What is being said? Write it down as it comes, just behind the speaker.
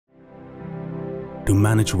To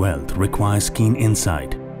manage wealth requires keen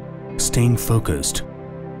insight, staying focused,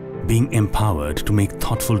 being empowered to make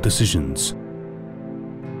thoughtful decisions,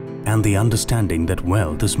 and the understanding that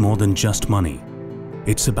wealth is more than just money.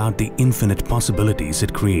 It's about the infinite possibilities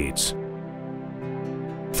it creates.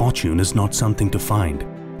 Fortune is not something to find,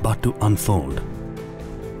 but to unfold.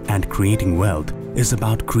 And creating wealth is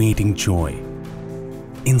about creating joy,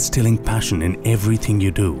 instilling passion in everything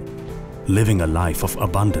you do, living a life of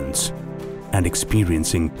abundance, and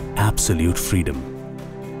experiencing absolute freedom.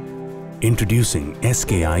 Introducing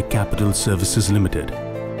SKI Capital Services Limited,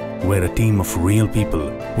 where a team of real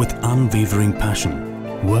people with unwavering passion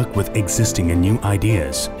work with existing and new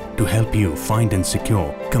ideas to help you find and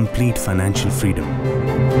secure complete financial freedom.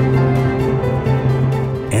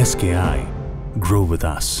 SKI, grow with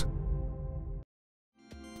us.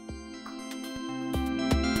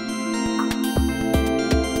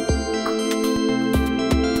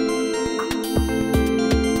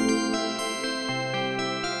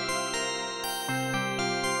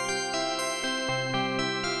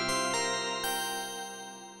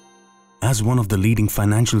 As one of the leading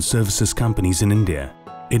financial services companies in India,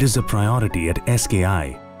 it is a priority at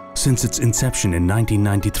SKI since its inception in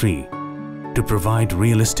 1993 to provide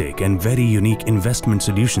realistic and very unique investment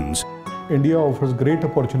solutions. India offers great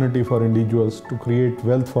opportunity for individuals to create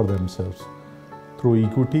wealth for themselves through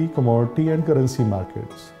equity, commodity and currency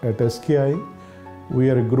markets. At SKI, we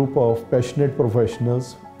are a group of passionate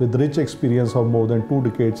professionals with rich experience of more than 2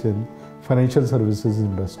 decades in financial services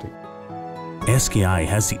industry. SKI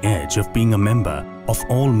has the edge of being a member of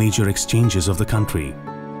all major exchanges of the country.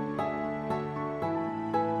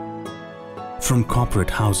 From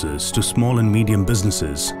corporate houses to small and medium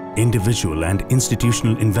businesses, individual and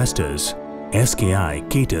institutional investors, SKI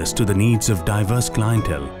caters to the needs of diverse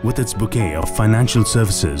clientele with its bouquet of financial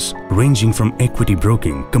services ranging from equity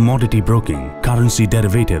broking, commodity broking, currency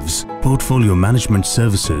derivatives, portfolio management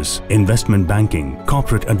services, investment banking,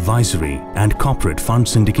 corporate advisory and corporate fund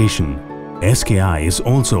syndication. SKI is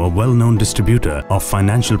also a well-known distributor of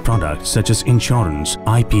financial products such as insurance,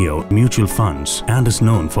 IPO, mutual funds, and is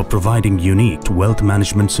known for providing unique wealth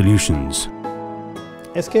management solutions.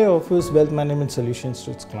 SKI offers wealth management solutions to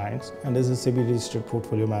its clients and is a SEBI-registered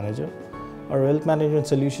portfolio manager. Our wealth management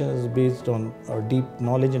solution is based on our deep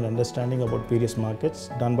knowledge and understanding about various markets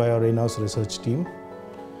done by our in-house research team.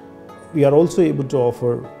 We are also able to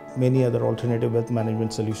offer many other alternative wealth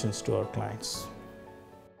management solutions to our clients.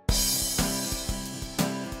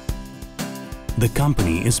 The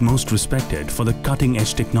company is most respected for the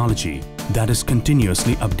cutting-edge technology that is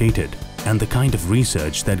continuously updated and the kind of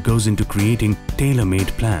research that goes into creating tailor-made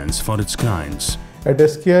plans for its clients. At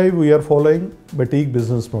SKI, we are following boutique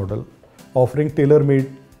business model, offering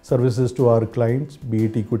tailor-made services to our clients, be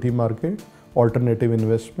it equity market, alternative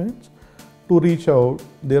investments, to reach out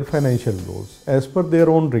their financial goals as per their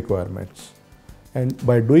own requirements. And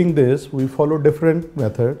by doing this, we follow different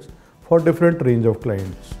methods for different range of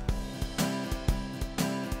clients.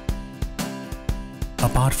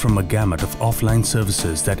 Apart from a gamut of offline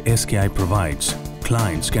services that SKI provides,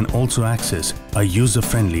 clients can also access a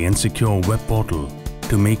user-friendly and secure web portal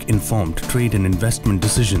to make informed trade and investment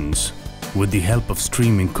decisions with the help of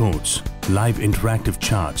streaming codes, live interactive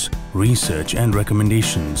charts, research and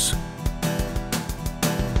recommendations.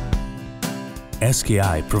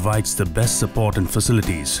 SKI provides the best support and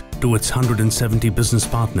facilities to its 170 business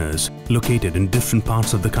partners located in different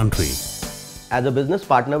parts of the country. As a business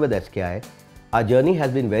partner with SKI, our journey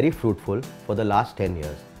has been very fruitful for the last 10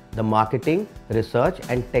 years. The marketing, research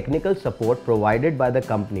and technical support provided by the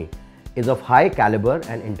company is of high caliber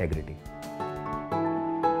and integrity.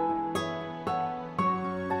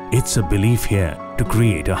 It's a belief here to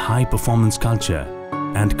create a high-performance culture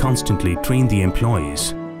and constantly train the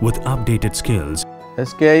employees with updated skills.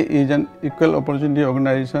 SKI is an equal opportunity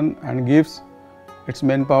organization and gives its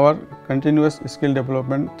manpower continuous skill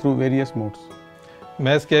development through various modes.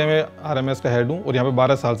 मैं SKI में RMS का head हूँ और यहाँ पे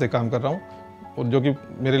 12 साल से काम कर रहा हूँ और जो कि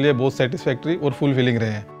मेरे लिए बहुत सेटिस्फैक्ट्री और फुलफिलिंग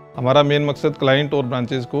रहे हैं। हमारा मेन मकसद क्लाइंट और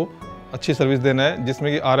ब्रांचेस को अच्छी सर्विस देना है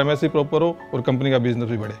जिसमें कि RMS भी प्रॉपर हो और कंपनी का बिजनेस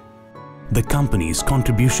भी बढ़े। The company's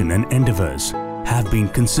contribution and endeavors have been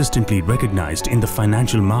consistently recognized in the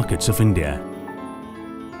financial markets of India.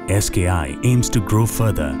 SKI aims to grow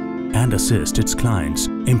further and assist its clients,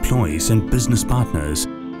 employees and business partners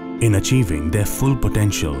in achieving their full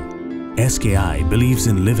potential. SKI believes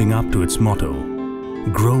in living up to its motto,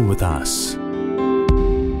 "Grow with us."